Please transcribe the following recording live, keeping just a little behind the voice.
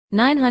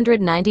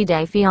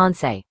990-day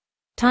fiancé.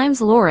 Times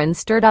Loren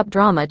stirred up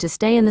drama to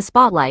stay in the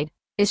spotlight.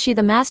 Is she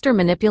the master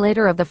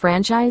manipulator of the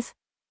franchise?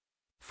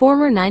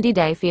 Former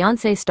 90-day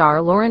fiancé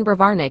star Loren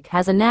Bravarnik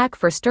has a knack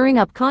for stirring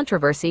up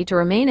controversy to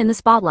remain in the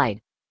spotlight.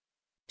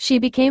 She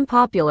became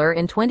popular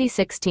in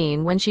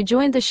 2016 when she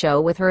joined the show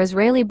with her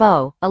Israeli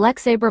beau,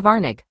 Alexei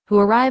Bravarnik, who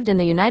arrived in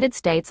the United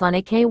States on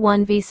a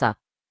K-1 visa.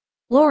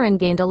 Loren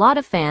gained a lot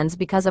of fans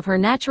because of her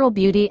natural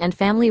beauty and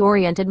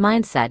family-oriented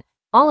mindset,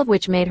 all of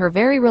which made her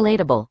very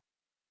relatable.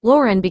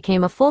 Loren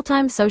became a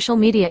full-time social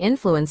media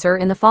influencer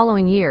in the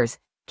following years,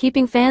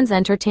 keeping fans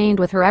entertained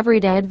with her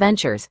everyday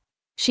adventures.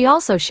 She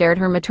also shared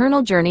her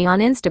maternal journey on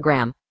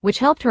Instagram, which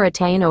helped her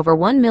attain over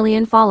 1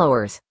 million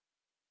followers.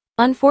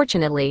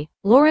 Unfortunately,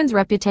 Loren's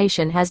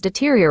reputation has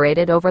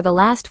deteriorated over the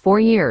last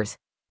 4 years.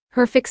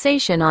 Her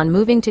fixation on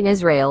moving to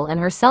Israel and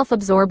her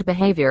self-absorbed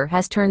behavior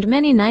has turned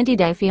many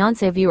 90-day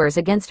fiancé viewers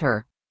against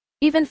her.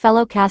 Even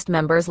fellow cast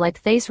members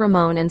like Thaís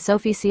Ramon and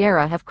Sophie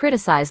Sierra have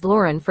criticized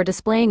Loren for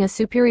displaying a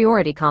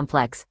superiority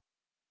complex.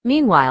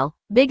 Meanwhile,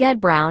 Big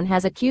Ed Brown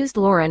has accused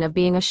Loren of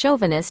being a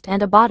chauvinist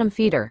and a bottom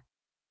feeder.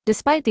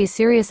 Despite these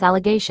serious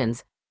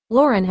allegations,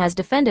 Loren has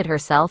defended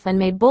herself and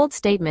made bold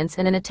statements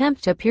in an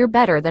attempt to appear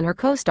better than her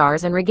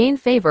co-stars and regain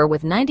favor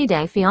with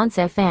 90-day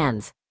fiancé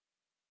fans.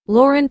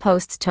 Loren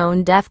posts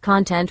tone-deaf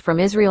content from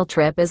Israel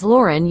trip. Is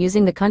Loren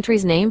using the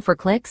country's name for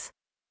clicks?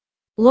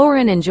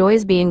 Loren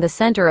enjoys being the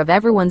center of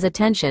everyone's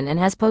attention and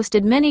has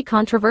posted many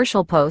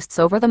controversial posts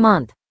over the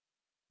month.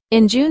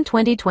 In June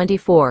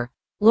 2024,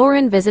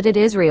 Loren visited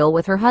Israel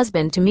with her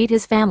husband to meet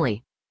his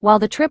family. While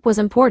the trip was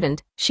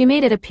important, she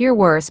made it appear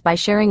worse by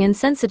sharing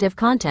insensitive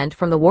content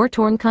from the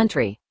war-torn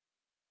country.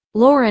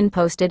 Loren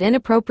posted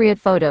inappropriate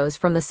photos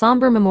from the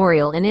somber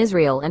memorial in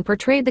Israel and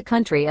portrayed the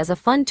country as a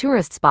fun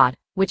tourist spot,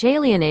 which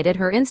alienated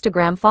her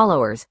Instagram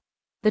followers.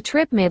 The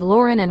trip made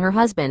Loren and her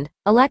husband,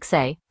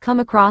 Alexei, come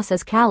across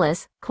as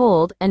callous,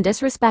 cold, and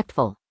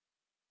disrespectful.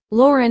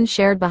 Loren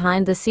shared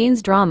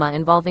behind-the-scenes drama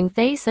involving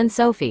Thaís and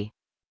Sophie.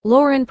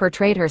 Loren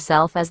portrayed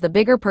herself as the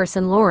bigger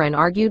person. Loren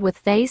argued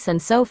with Thaís and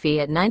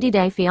Sophie at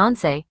 90-Day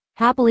Fiancé,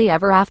 Happily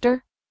Ever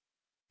After?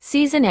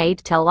 Season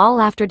 8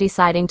 tell-all. After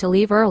deciding to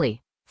leave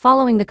early,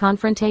 following the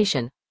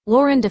confrontation,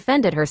 Loren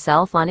defended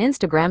herself on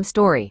Instagram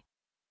story.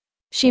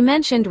 She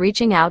mentioned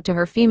reaching out to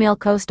her female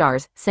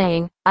co-stars,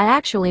 saying, "I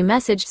actually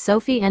messaged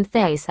Sophie and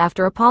Thaís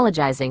after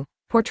apologizing,"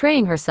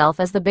 portraying herself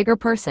as the bigger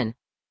person.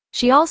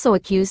 She also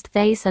accused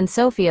Thaís and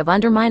Sophie of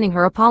undermining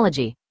her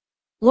apology.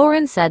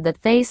 Loren said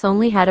that Thaís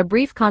only had a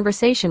brief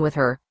conversation with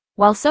her,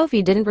 while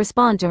Sophie didn't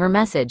respond to her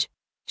message.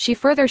 She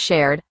further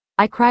shared,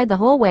 "I cried the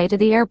whole way to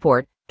the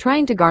airport,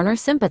 trying to garner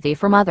sympathy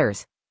from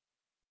others."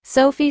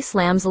 Sophie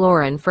slams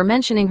Loren for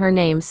mentioning her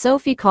name.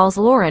 Sophie calls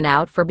Loren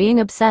out for being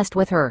obsessed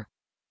with her.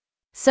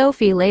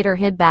 Sophie later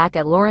hit back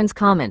at Loren's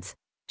comments.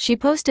 She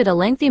posted a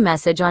lengthy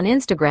message on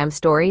Instagram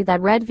story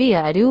that read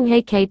via at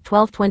Hey Kate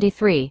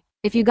 1223,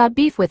 "If you got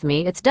beef with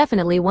me, it's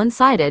definitely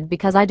one-sided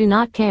because I do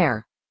not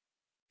care."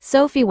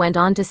 Sophie went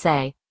on to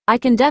say, "I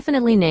can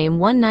definitely name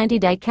one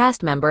 90-day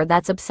cast member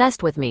that's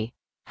obsessed with me.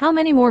 How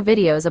many more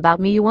videos about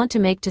me you want to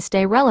make to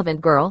stay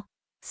relevant, girl?"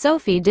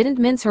 Sophie didn't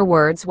mince her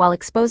words while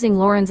exposing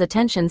Loren's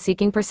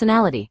attention-seeking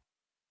personality.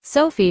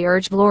 Sophie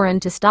urged Loren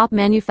to stop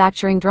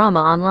manufacturing drama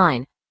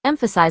online,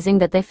 emphasizing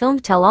that they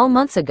filmed tell-all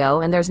months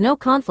ago and there's no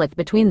conflict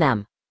between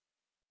them.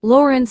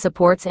 Loren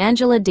supports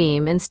Angela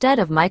Deem instead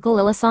of Michael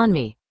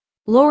Ilesanmi.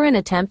 Loren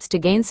attempts to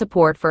gain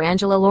support for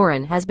Angela.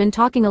 Loren has been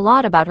talking a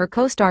lot about her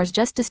co-stars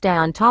just to stay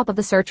on top of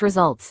the search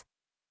results.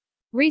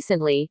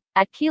 Recently,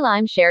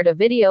 @Keelime shared a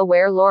video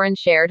where Loren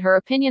shared her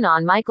opinion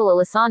on Michael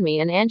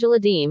Ilesanmi and Angela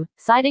Deem,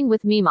 siding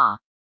with Mima.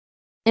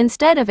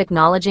 Instead of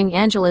acknowledging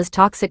Angela's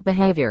toxic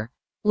behavior,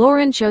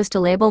 Loren chose to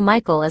label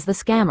Michael as the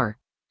scammer.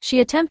 She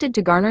attempted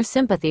to garner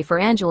sympathy for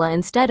Angela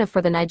instead of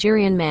for the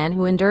Nigerian man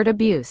who endured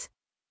abuse.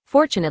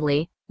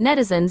 Fortunately,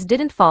 netizens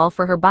didn't fall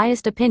for her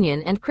biased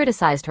opinion and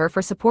criticized her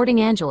for supporting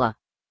Angela.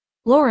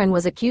 Loren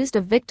was accused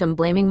of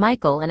victim-blaming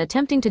Michael and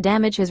attempting to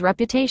damage his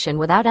reputation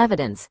without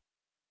evidence.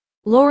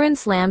 Loren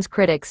slams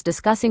critics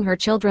discussing her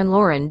children.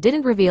 Loren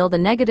didn't reveal the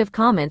negative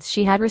comments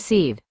she had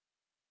received.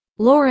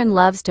 Loren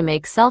loves to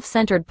make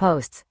self-centered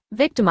posts,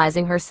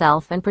 victimizing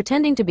herself and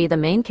pretending to be the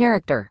main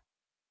character.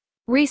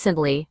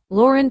 Recently,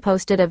 Loren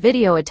posted a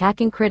video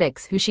attacking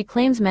critics who she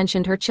claims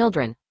mentioned her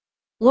children.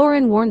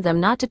 Loren warned them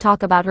not to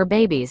talk about her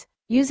babies,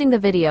 using the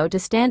video to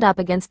stand up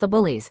against the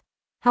bullies.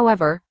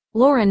 However,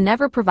 Loren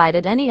never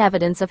provided any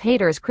evidence of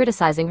haters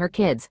criticizing her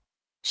kids.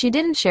 She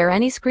didn't share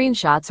any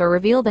screenshots or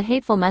reveal the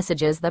hateful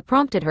messages that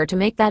prompted her to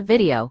make that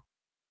video.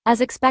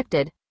 As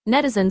expected,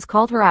 netizens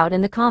called her out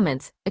in the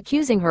comments,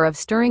 accusing her of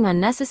stirring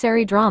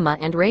unnecessary drama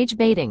and rage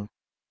baiting.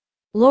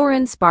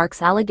 Loren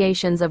sparks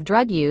allegations of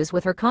drug use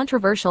with her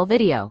controversial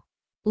video.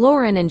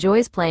 Loren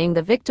enjoys playing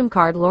the victim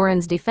card.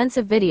 Loren's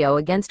defensive video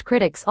against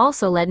critics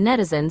also led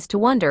netizens to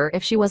wonder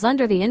if she was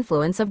under the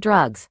influence of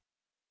drugs.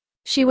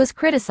 She was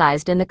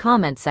criticized in the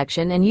comment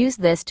section and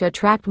used this to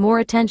attract more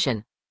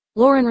attention.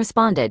 Loren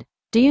responded,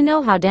 "Do you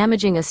know how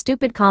damaging a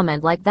stupid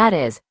comment like that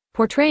is?"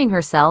 portraying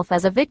herself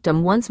as a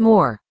victim once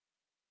more.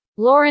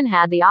 Loren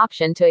had the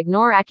option to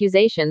ignore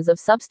accusations of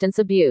substance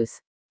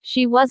abuse.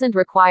 She wasn't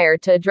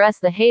required to address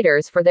the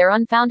haters for their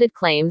unfounded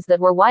claims that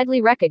were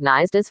widely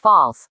recognized as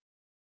false.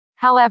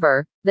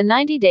 However, the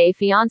 90-Day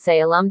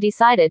Fiancé alum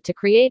decided to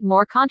create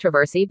more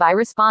controversy by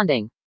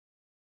responding.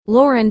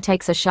 Loren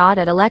takes a shot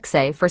at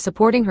Alexei for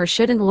supporting her.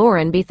 Shouldn't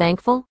Loren be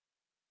thankful?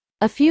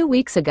 A few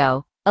weeks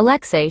ago,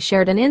 Alexei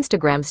shared an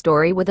Instagram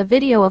story with a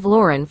video of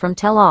Loren from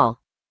Tell All.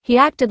 He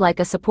acted like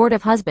a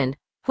supportive husband,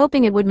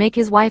 hoping it would make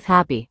his wife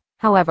happy.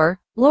 However,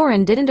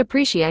 Loren didn't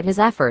appreciate his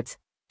efforts.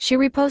 She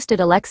reposted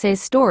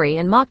Alexei's story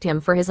and mocked him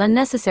for his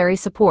unnecessary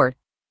support.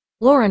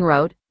 Loren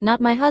wrote,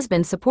 "Not my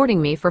husband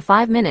supporting me for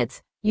 5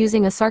 minutes,"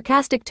 using a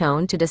sarcastic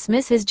tone to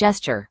dismiss his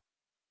gesture.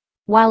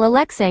 While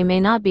Alexei may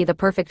not be the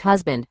perfect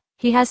husband,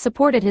 he has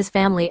supported his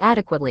family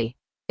adequately.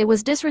 It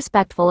was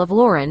disrespectful of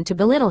Loren to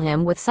belittle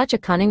him with such a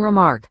cunning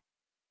remark.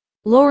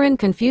 Loren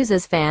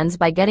confuses fans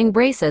by getting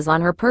braces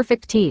on her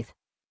perfect teeth.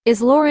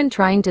 Is Loren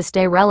trying to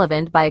stay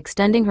relevant by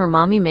extending her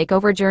mommy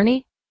makeover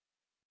journey?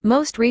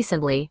 Most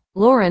recently,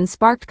 Loren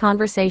sparked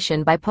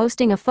conversation by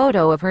posting a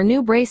photo of her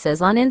new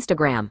braces on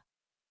Instagram.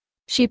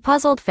 She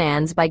puzzled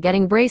fans by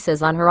getting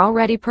braces on her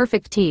already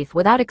perfect teeth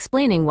without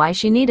explaining why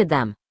she needed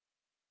them.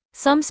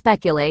 Some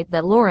speculate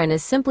that Loren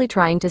is simply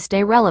trying to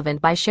stay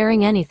relevant by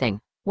sharing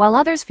anything, while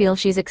others feel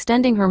she's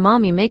extending her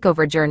mommy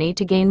makeover journey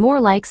to gain more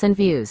likes and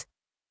views.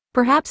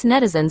 Perhaps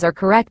netizens are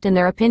correct in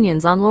their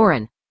opinions on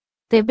Loren.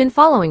 They've been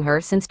following her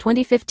since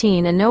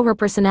 2015 and know her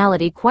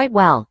personality quite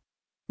well.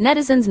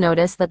 Netizens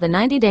notice that the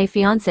 90-Day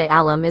Fiancé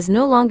alum is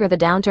no longer the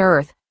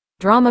down-to-earth,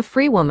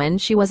 drama-free woman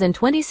she was in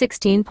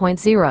 2016.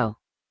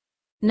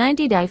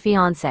 90-Day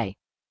Fiancé.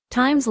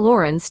 Times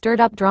Loren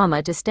stirred up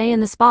drama to stay in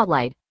the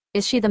spotlight.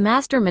 Is she the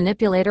master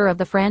manipulator of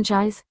the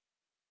franchise?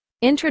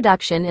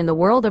 Introduction. In the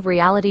world of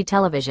reality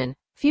television,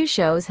 few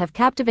shows have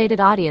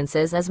captivated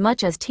audiences as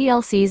much as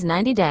TLC's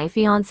 90-Day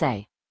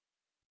Fiancé.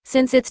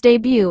 Since its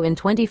debut in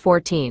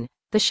 2014,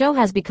 the show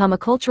has become a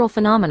cultural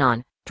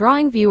phenomenon,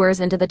 drawing viewers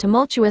into the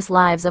tumultuous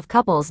lives of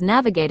couples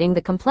navigating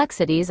the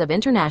complexities of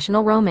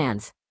international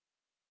romance.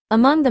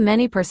 Among the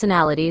many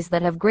personalities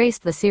that have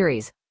graced the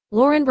series,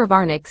 Loren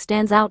Bravarnik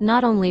stands out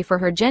not only for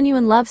her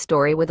genuine love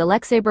story with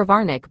Alexei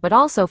Bravarnik but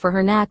also for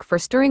her knack for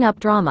stirring up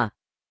drama.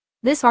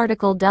 This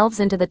article delves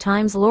into the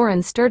times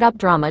Loren stirred up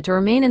drama to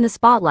remain in the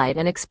spotlight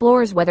and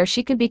explores whether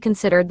she could be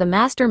considered the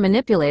master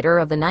manipulator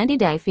of the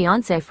 90-Day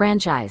Fiancé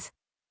franchise.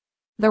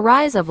 The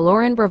rise of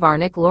Loren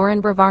Bravarnik. Loren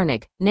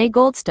Bravarnik, née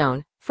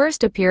Goldstone,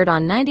 first appeared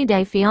on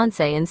 90-Day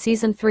Fiancé in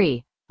Season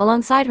 3,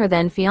 alongside her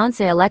then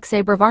fiancé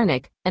Alexei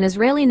Bravarnik, an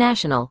Israeli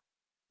national.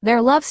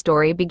 Their love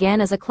story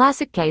began as a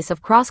classic case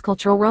of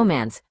cross-cultural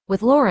romance,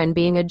 with Loren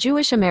being a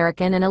Jewish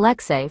American and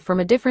Alexei from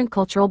a different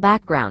cultural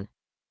background.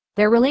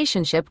 Their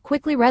relationship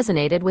quickly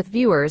resonated with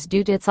viewers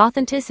due to its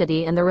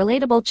authenticity and the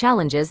relatable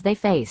challenges they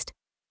faced.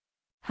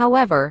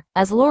 However,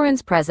 as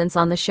Loren's presence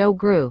on the show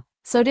grew,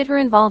 so did her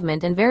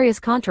involvement in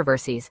various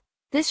controversies.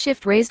 This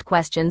shift raised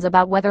questions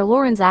about whether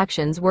Loren's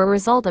actions were a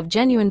result of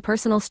genuine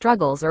personal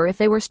struggles or if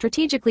they were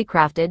strategically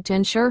crafted to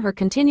ensure her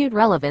continued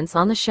relevance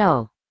on the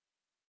show.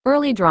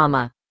 Early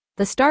drama.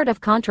 The start of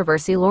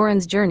controversy.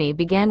 Loren's journey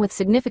began with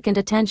significant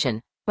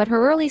attention, but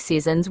her early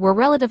seasons were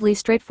relatively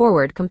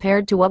straightforward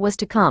compared to what was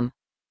to come.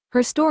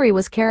 Her story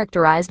was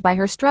characterized by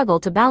her struggle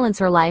to balance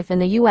her life in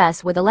the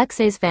US with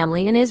Alexei's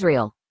family in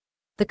Israel.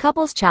 The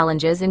couple's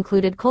challenges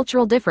included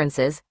cultural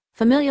differences,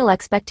 familial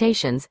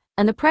expectations,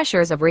 and the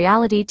pressures of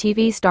reality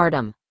TV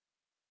stardom.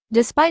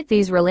 Despite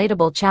these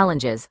relatable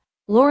challenges,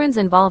 Loren's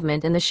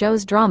involvement in the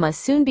show's drama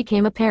soon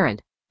became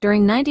apparent.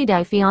 During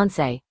 90-Day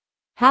Fiancé,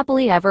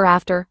 Happily Ever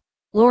After,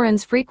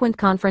 Loren's frequent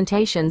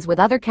confrontations with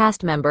other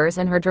cast members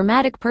and her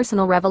dramatic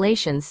personal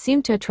revelations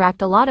seemed to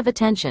attract a lot of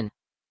attention.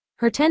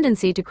 Her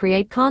tendency to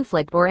create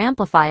conflict or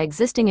amplify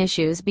existing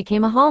issues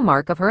became a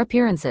hallmark of her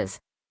appearances.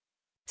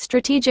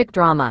 Strategic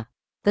drama.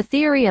 The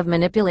theory of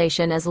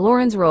manipulation. As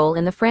Loren's role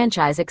in the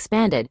franchise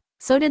expanded,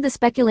 so did the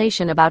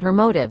speculation about her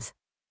motives.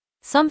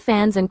 Some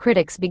fans and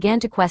critics began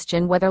to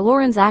question whether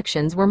Loren's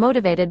actions were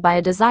motivated by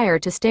a desire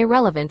to stay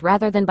relevant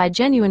rather than by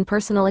genuine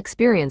personal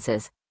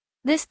experiences.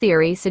 This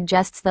theory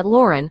suggests that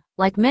Loren,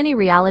 like many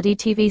reality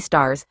TV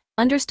stars,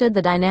 understood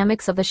the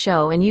dynamics of the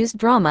show and used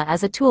drama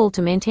as a tool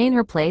to maintain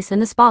her place in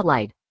the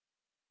spotlight.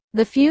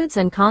 The feuds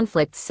and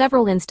conflicts.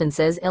 Several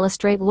instances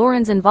illustrate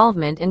Loren's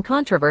involvement in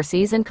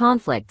controversies and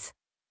conflicts.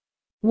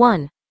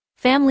 1.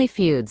 Family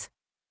feuds.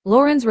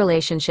 Loren's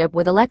relationship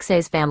with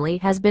Alexei's family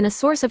has been a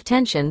source of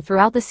tension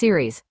throughout the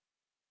series.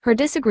 Her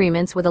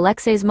disagreements with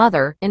Alexei's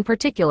mother, in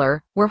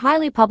particular, were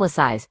highly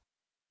publicized.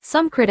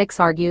 Some critics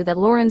argue that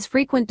Loren's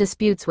frequent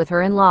disputes with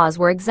her in-laws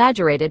were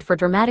exaggerated for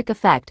dramatic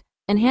effect,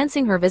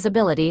 enhancing her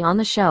visibility on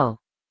the show.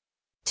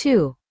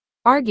 2.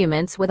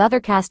 Arguments with other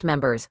cast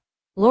members.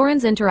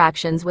 Loren's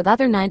interactions with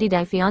other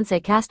 90-Day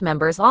Fiancé cast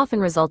members often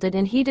resulted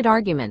in heated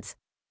arguments.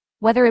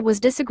 Whether it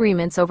was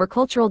disagreements over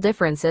cultural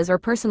differences or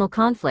personal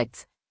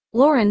conflicts,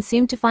 Loren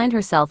seemed to find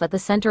herself at the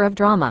center of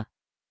drama.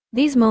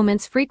 These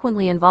moments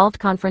frequently involved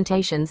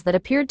confrontations that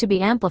appeared to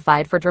be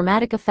amplified for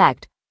dramatic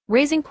effect,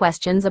 raising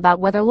questions about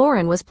whether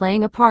Loren was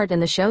playing a part in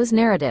the show's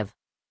narrative.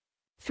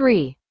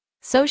 3.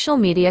 Social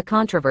media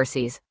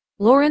controversies.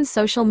 Loren's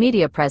social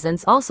media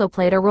presence also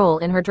played a role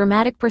in her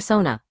dramatic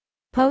persona.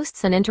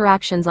 Posts and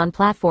interactions on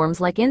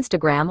platforms like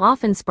Instagram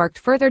often sparked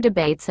further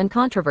debates and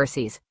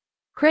controversies.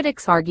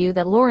 Critics argue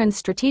that Loren's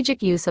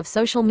strategic use of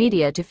social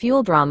media to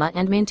fuel drama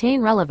and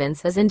maintain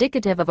relevance is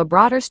indicative of a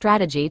broader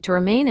strategy to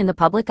remain in the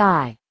public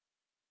eye.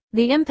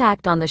 The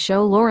impact on the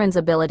show. Loren's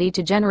ability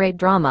to generate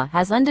drama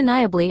has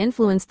undeniably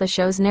influenced the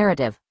show's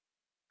narrative.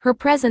 Her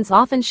presence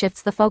often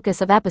shifts the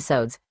focus of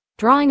episodes,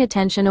 drawing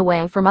attention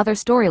away from other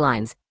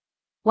storylines.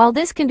 While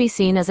this can be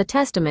seen as a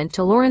testament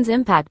to Loren's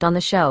impact on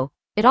the show,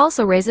 it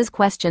also raises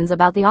questions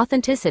about the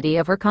authenticity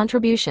of her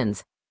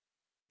contributions.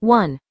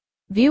 1.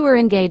 Viewer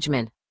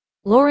engagement.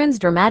 Loren's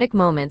dramatic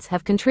moments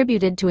have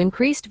contributed to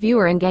increased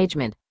viewer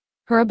engagement.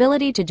 Her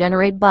ability to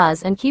generate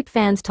buzz and keep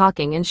fans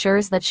talking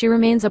ensures that she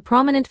remains a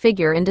prominent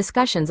figure in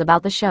discussions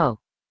about the show.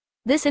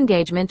 This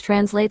engagement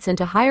translates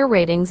into higher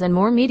ratings and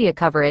more media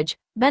coverage,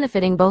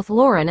 benefiting both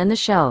Loren and the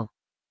show.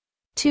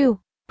 2.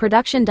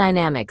 Production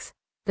dynamics.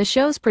 The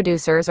show's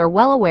producers are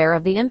well aware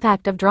of the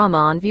impact of drama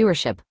on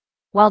viewership.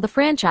 While the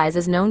franchise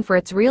is known for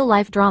its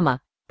real-life drama,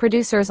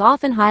 producers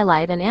often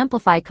highlight and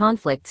amplify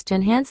conflicts to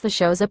enhance the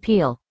show's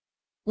appeal.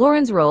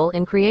 Loren's role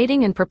in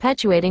creating and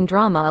perpetuating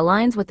drama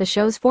aligns with the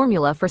show's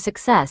formula for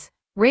success,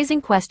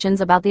 raising questions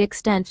about the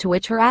extent to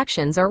which her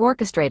actions are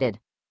orchestrated.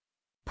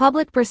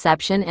 Public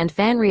perception and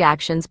fan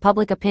reactions.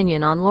 Public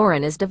opinion on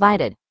Loren is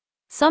divided.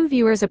 Some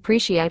viewers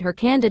appreciate her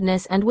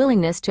candidness and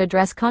willingness to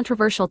address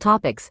controversial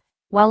topics,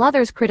 while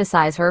others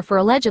criticize her for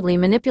allegedly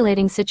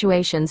manipulating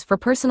situations for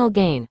personal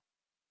gain.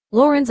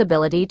 Loren's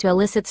ability to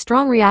elicit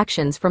strong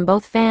reactions from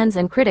both fans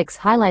and critics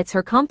highlights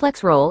her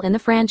complex role in the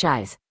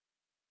franchise.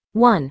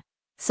 1.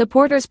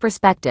 Supporters'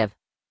 perspective.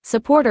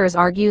 Supporters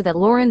argue that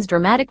Loren's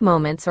dramatic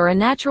moments are a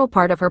natural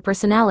part of her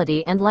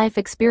personality and life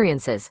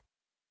experiences.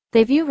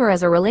 They view her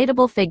as a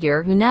relatable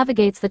figure who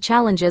navigates the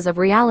challenges of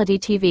reality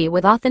TV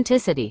with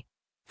authenticity.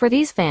 For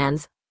these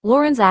fans,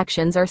 Loren's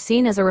actions are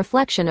seen as a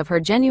reflection of her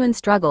genuine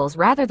struggles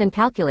rather than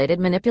calculated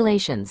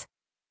manipulations.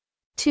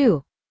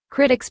 2.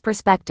 Critics'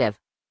 perspective.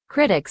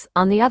 Critics,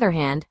 on the other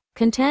hand,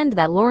 contend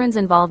that Loren's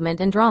involvement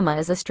in drama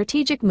is a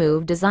strategic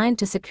move designed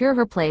to secure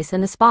her place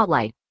in the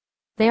spotlight.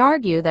 They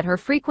argue that her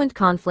frequent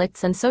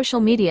conflicts and social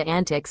media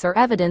antics are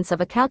evidence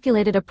of a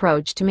calculated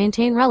approach to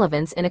maintain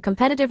relevance in a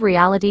competitive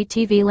reality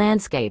TV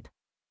landscape.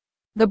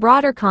 The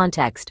broader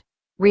context.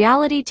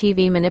 Reality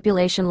TV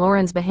manipulation.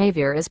 Loren's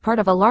behavior is part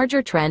of a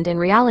larger trend in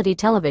reality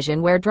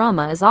television where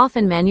drama is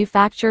often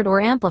manufactured or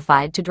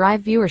amplified to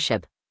drive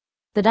viewership.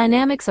 The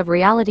dynamics of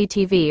reality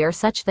TV are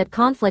such that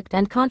conflict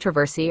and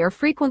controversy are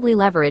frequently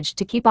leveraged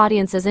to keep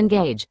audiences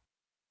engaged.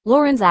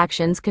 Loren's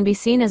actions can be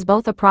seen as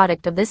both a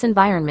product of this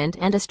environment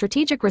and a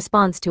strategic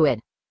response to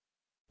it.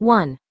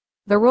 1.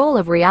 The role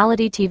of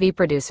reality TV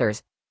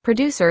producers.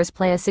 Producers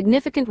play a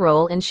significant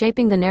role in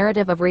shaping the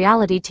narrative of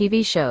reality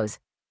TV shows.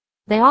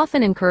 They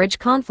often encourage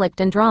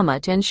conflict and drama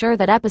to ensure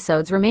that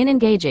episodes remain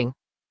engaging.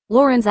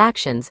 Loren's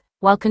actions,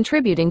 while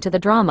contributing to the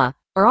drama,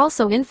 are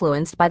also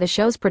influenced by the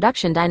show's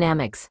production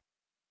dynamics.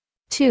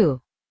 2.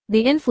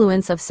 The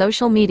influence of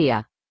social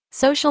media.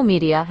 Social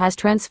media has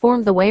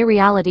transformed the way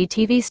reality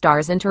TV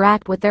stars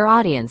interact with their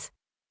audience.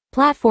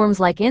 Platforms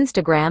like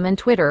Instagram and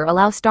Twitter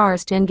allow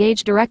stars to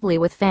engage directly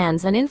with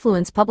fans and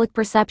influence public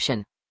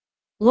perception.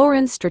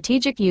 Loren's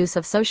strategic use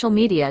of social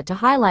media to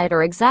highlight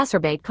or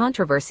exacerbate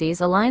controversies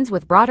aligns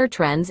with broader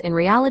trends in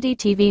reality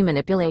TV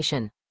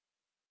manipulation.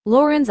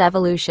 Loren's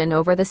evolution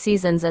over the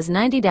seasons as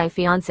 90-Day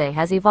Fiancé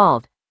has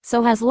evolved,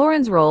 so has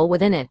Loren's role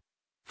within it.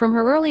 From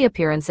her early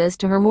appearances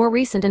to her more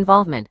recent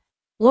involvement,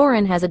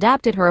 Loren has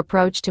adapted her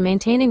approach to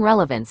maintaining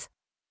relevance.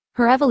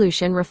 Her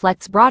evolution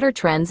reflects broader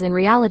trends in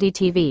reality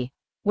TV,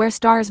 where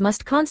stars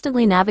must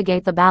constantly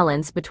navigate the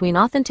balance between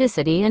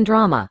authenticity and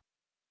drama.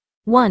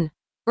 1.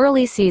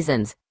 Early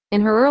seasons. In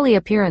her early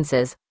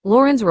appearances,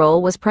 Loren's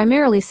role was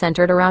primarily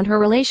centered around her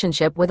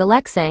relationship with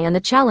Alexei and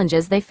the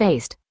challenges they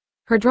faced.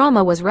 Her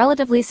drama was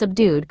relatively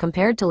subdued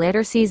compared to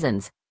later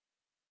seasons.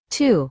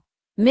 2.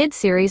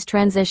 Mid-series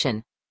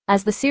transition.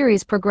 As the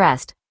series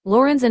progressed,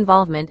 Loren's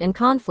involvement in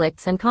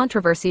conflicts and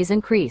controversies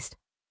increased.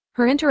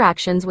 Her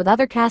interactions with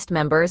other cast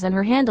members and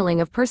her handling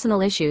of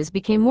personal issues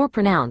became more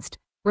pronounced,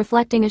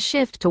 reflecting a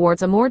shift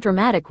towards a more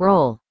dramatic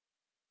role.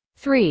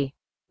 3.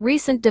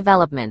 Recent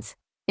developments.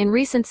 In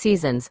recent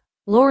seasons,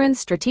 Loren's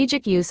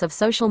strategic use of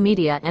social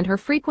media and her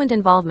frequent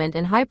involvement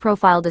in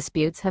high-profile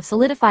disputes have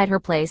solidified her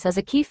place as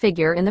a key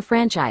figure in the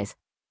franchise.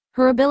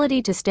 Her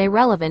ability to stay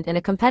relevant in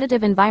a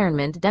competitive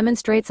environment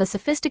demonstrates a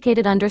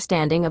sophisticated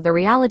understanding of the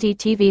reality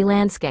TV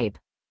landscape.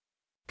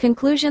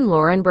 Conclusion.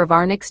 Loren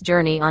Bravarnic's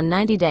journey on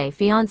 90-Day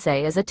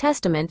Fiancé is a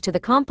testament to the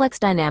complex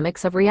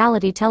dynamics of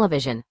reality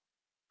television.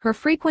 Her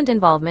frequent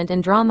involvement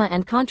in drama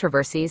and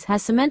controversies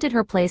has cemented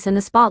her place in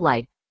the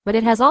spotlight, but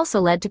it has also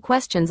led to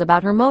questions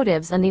about her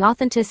motives and the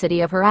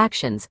authenticity of her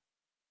actions.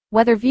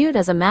 Whether viewed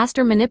as a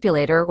master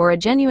manipulator or a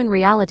genuine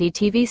reality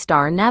TV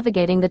star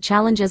navigating the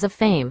challenges of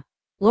fame,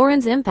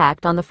 Loren's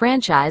impact on the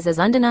franchise is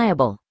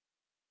undeniable.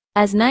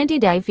 As 90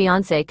 Day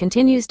Fiancé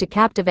continues to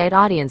captivate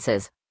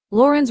audiences,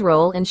 Loren's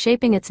role in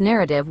shaping its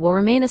narrative will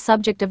remain a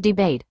subject of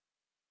debate.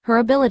 Her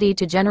ability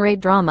to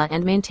generate drama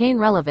and maintain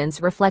relevance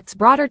reflects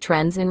broader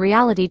trends in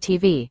reality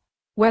TV,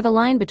 where the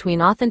line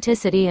between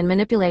authenticity and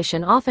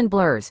manipulation often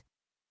blurs.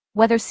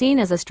 Whether seen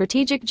as a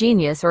strategic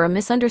genius or a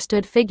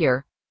misunderstood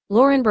figure,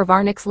 Loren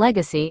Bravarnic's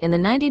legacy in the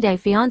 90 Day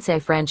Fiancé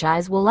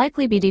franchise will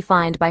likely be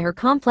defined by her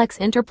complex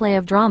interplay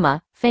of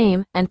drama,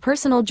 fame, and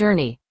personal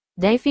journey.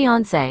 Day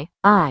Fiancé,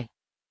 I.